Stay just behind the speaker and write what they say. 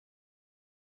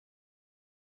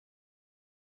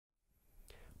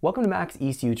Welcome to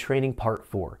MaxxEcu Training Part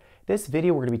 4. This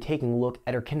video we're going to be taking a look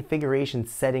at our configuration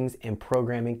settings and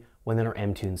programming within our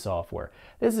MTune software.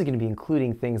 This is going to be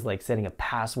including things like setting a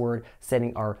password,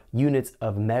 setting our units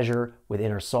of measure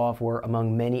within our software,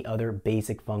 among many other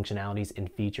basic functionalities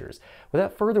and features.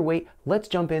 Without further wait, let's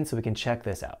jump in so we can check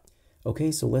this out.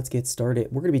 Okay, so let's get started.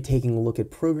 We're going to be taking a look at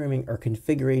programming our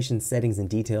configuration settings and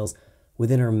details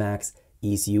within our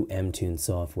MaxxEcu MTune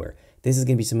software. This is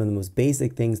going to be some of the most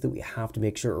basic things that we have to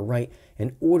make sure are right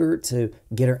in order to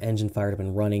get our engine fired up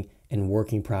and running and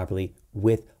working properly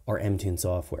with our MTune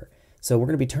software. So we're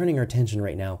going to be turning our attention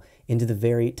right now into the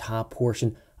very top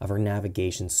portion of our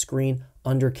navigation screen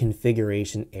under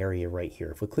configuration area right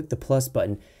here. If we click the plus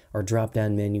button, our drop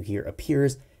down menu here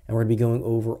appears, and we're going to be going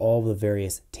over all the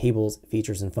various tables,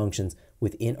 features, and functions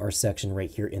within our section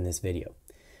right here in this video.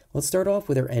 Let's start off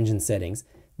with our engine settings.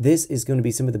 This is going to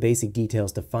be some of the basic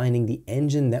details defining the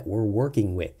engine that we're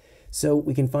working with. So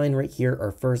we can find right here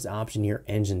our first option here,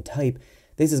 engine type.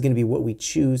 This is going to be what we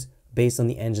choose based on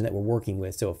the engine that we're working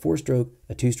with. So a 4-stroke,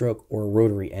 a 2-stroke, or a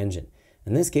rotary engine.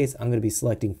 In this case, I'm going to be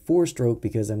selecting 4-stroke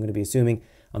because I'm going to be assuming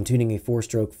I'm tuning a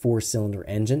 4-stroke, 4-cylinder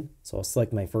engine. So I'll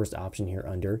select my first option here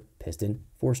under piston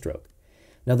 4-stroke.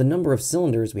 Now the number of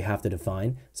cylinders we have to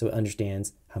define so it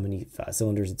understands how many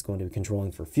cylinders it's going to be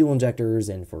controlling for fuel injectors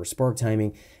and for spark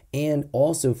timing, and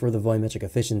also for the volumetric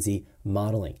efficiency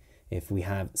modeling. If we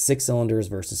have 6 cylinders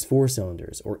versus 4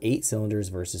 cylinders or 8 cylinders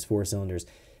versus 4 cylinders,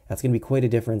 that's going to be quite a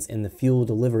difference in the fuel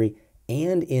delivery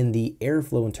and in the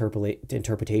airflow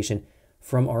interpretation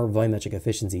from our volumetric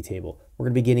efficiency table. We're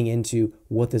going to be getting into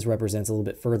what this represents a little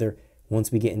bit further once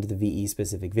we get into the VE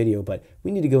specific video, but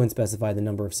we need to go and specify the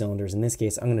number of cylinders. In this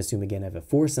case, I'm going to assume again I have a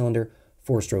 4-cylinder,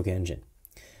 4-stroke engine.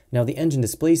 Now the engine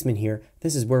displacement here,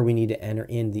 this is where we need to enter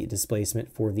in the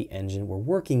displacement for the engine we're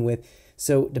working with.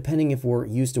 So depending if we're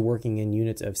used to working in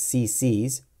units of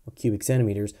cc's, or cubic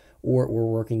centimeters, or we're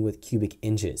working with cubic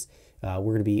inches,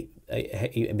 we're going to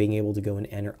be being able to go and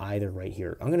enter either right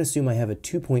here. I'm going to assume I have a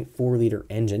 2.4 liter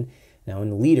engine. Now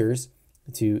in liters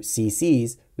to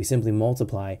cc's, we simply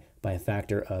multiply by a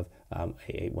factor of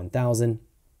 1,000.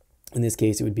 In this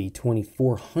case, it would be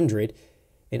 2,400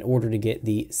 in order to get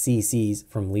the cc's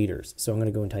from liters. So I'm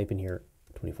going to go and type in here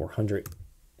 2,400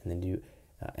 and then do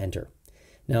enter.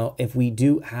 Now, if we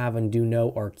do have and do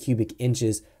know our cubic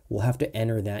inches, we'll have to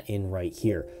enter that in right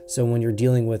here. So when you're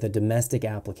dealing with a domestic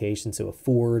application, so a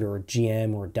Ford or a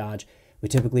GM or a Dodge, we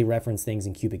typically reference things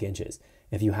in cubic inches.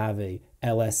 If you have a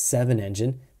LS7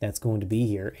 engine, that's going to be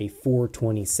here a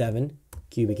 427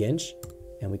 cubic inch,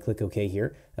 and we click OK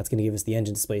here. That's going to give us the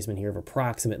engine displacement here of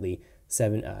approximately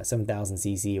 7,000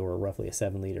 cc, or roughly a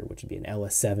 7 liter, which would be an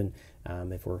LS7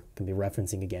 if we're going to be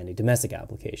referencing again a domestic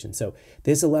application. So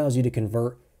this allows you to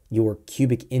convert your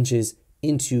cubic inches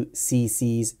into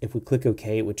cc's. If we click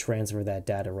OK, it would transfer that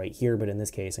data right here, but in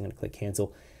this case, I'm going to click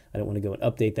cancel. I don't want to go and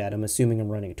update that. I'm assuming I'm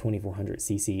running a 2,400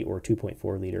 cc or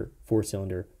 2.4 liter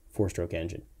 4-cylinder 4-stroke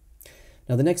engine.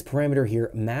 Now the next parameter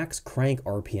here, max crank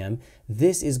RPM.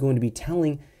 This is going to be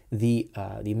telling the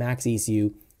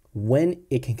MaxxEcu when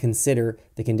it can consider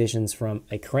the conditions from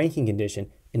a cranking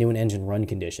condition into an engine run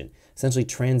condition, essentially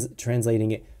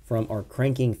translating it from our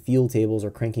cranking fuel tables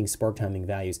or cranking spark timing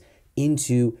values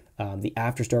into the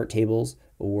after start tables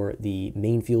or the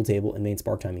main fuel table and main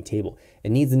spark timing table. It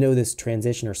needs to know this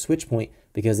transition or switch point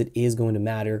because it is going to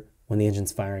matter when the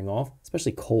engine's firing off,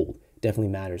 especially cold. Definitely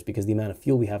matters because the amount of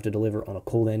fuel we have to deliver on a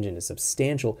cold engine is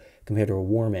substantial compared to a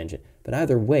warm engine. But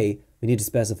either way, we need to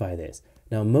specify this.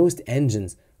 Now, most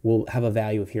engines will have a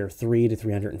value of here 3 to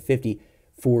 350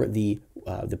 for the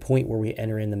point where we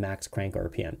enter in the max crank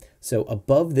RPM. So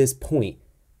above this point,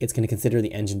 it's going to consider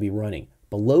the engine be running.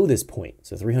 Below this point,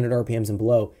 so 300 RPMs and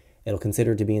below, it'll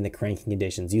consider to be in the cranking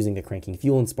conditions using the cranking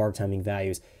fuel and spark timing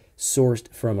values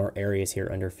sourced from our areas here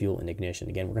under fuel and ignition.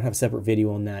 Again, we're going to have a separate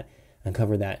video on that and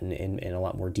cover that in a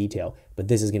lot more detail, but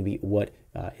this is going to be what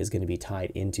is going to be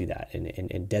tied into that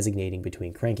and designating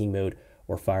between cranking mode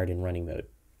or fired and running mode.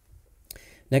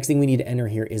 Next thing we need to enter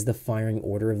here is the firing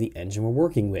order of the engine we're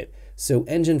working with. So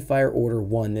engine fire order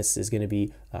 1, this is going to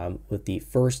be with the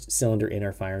first cylinder in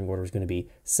our firing order is going to be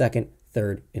 2nd,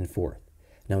 3rd, and 4th.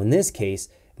 Now in this case,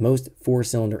 most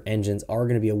 4-cylinder engines are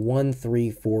going to be a 1,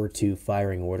 3, 4, 2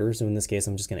 firing order. So in this case,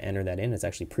 I'm just going to enter that in. It's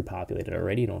actually pre-populated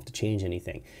already. You don't have to change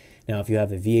anything. Now, if you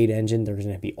have a V8 engine, there's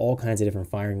going to be all kinds of different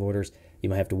firing orders you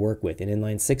might have to work with. An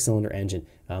inline 6-cylinder engine,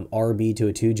 RB to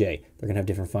a 2J, they're going to have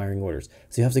different firing orders.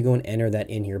 So you have to go and enter that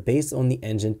in here based on the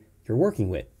engine you're working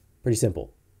with. Pretty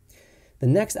simple. The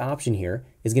next option here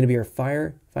is going to be our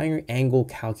firing angle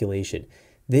calculation.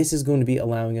 This is going to be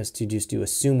allowing us to just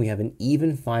assume we have an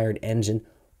even fired engine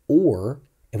or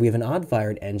If we have an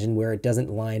odd-fired engine where it doesn't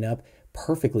line up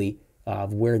perfectly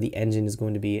where the engine is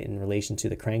going to be in relation to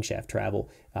the crankshaft travel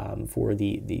for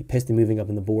the piston moving up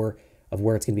in the bore of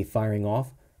where it's going to be firing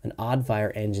off, an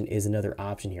odd-fire engine is another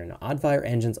option here. Now, odd-fire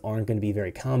engines aren't going to be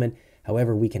very common.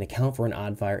 However, we can account for an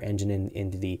odd-fire engine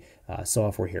into the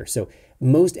software here. So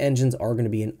most engines are going to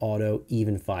be an auto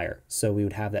even fire. So we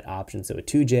would have that option. So a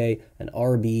 2J, an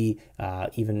RB,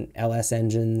 even LS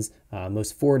engines,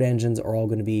 most Ford engines are all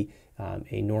going to be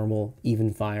a normal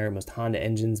even fire. Most Honda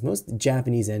engines, most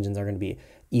Japanese engines are going to be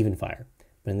even fire.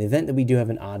 But in the event that we do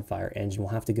have an odd fire engine,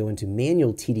 we'll have to go into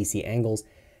manual TDC angles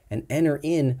and enter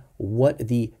in what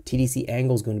the TDC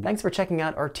angle is going to be. Thanks for checking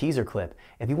out our teaser clip.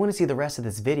 If you want to see the rest of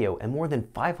this video and more than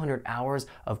 500 hours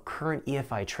of current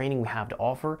EFI training we have to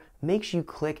offer, make sure you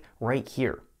click right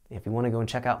here. If you want to go and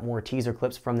check out more teaser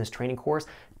clips from this training course,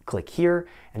 click here,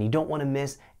 and you don't want to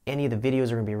miss any of the videos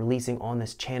we're going to be releasing on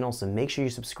this channel, so make sure you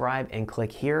subscribe and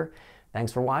click here.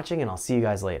 Thanks for watching, and I'll see you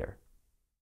guys later.